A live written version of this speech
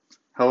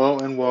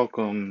and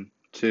welcome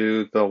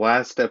to the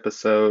last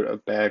episode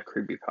of Bad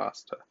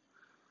Creepypasta.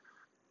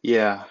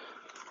 Yeah,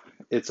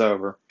 it's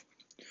over.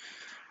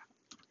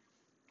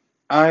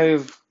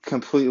 I've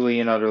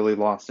completely and utterly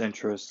lost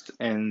interest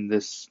in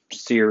this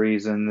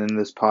series and in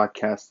this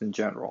podcast in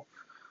general.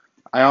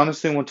 I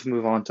honestly want to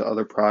move on to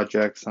other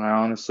projects, and I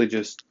honestly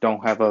just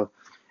don't have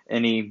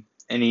any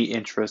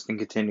interest in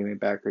continuing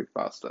Bad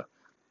Creepypasta.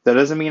 That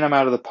doesn't mean I'm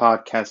out of the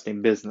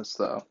podcasting business,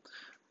 though.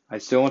 I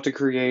still want to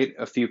create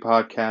a few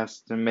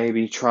podcasts and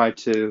maybe try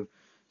to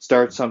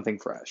start something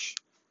fresh.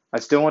 I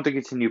still want to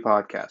continue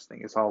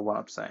podcasting, is all what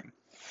I'm saying.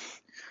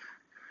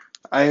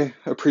 I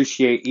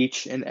appreciate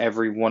each and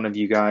every one of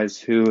you guys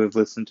who have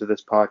listened to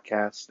this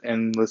podcast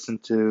and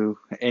listened to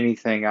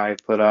anything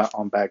I've put out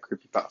on Bad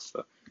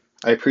Creepypasta.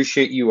 I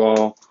appreciate you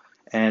all,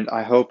 and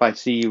I hope I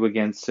see you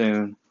again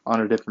soon on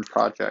a different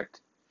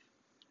project.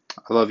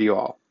 I love you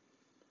all.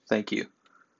 Thank you.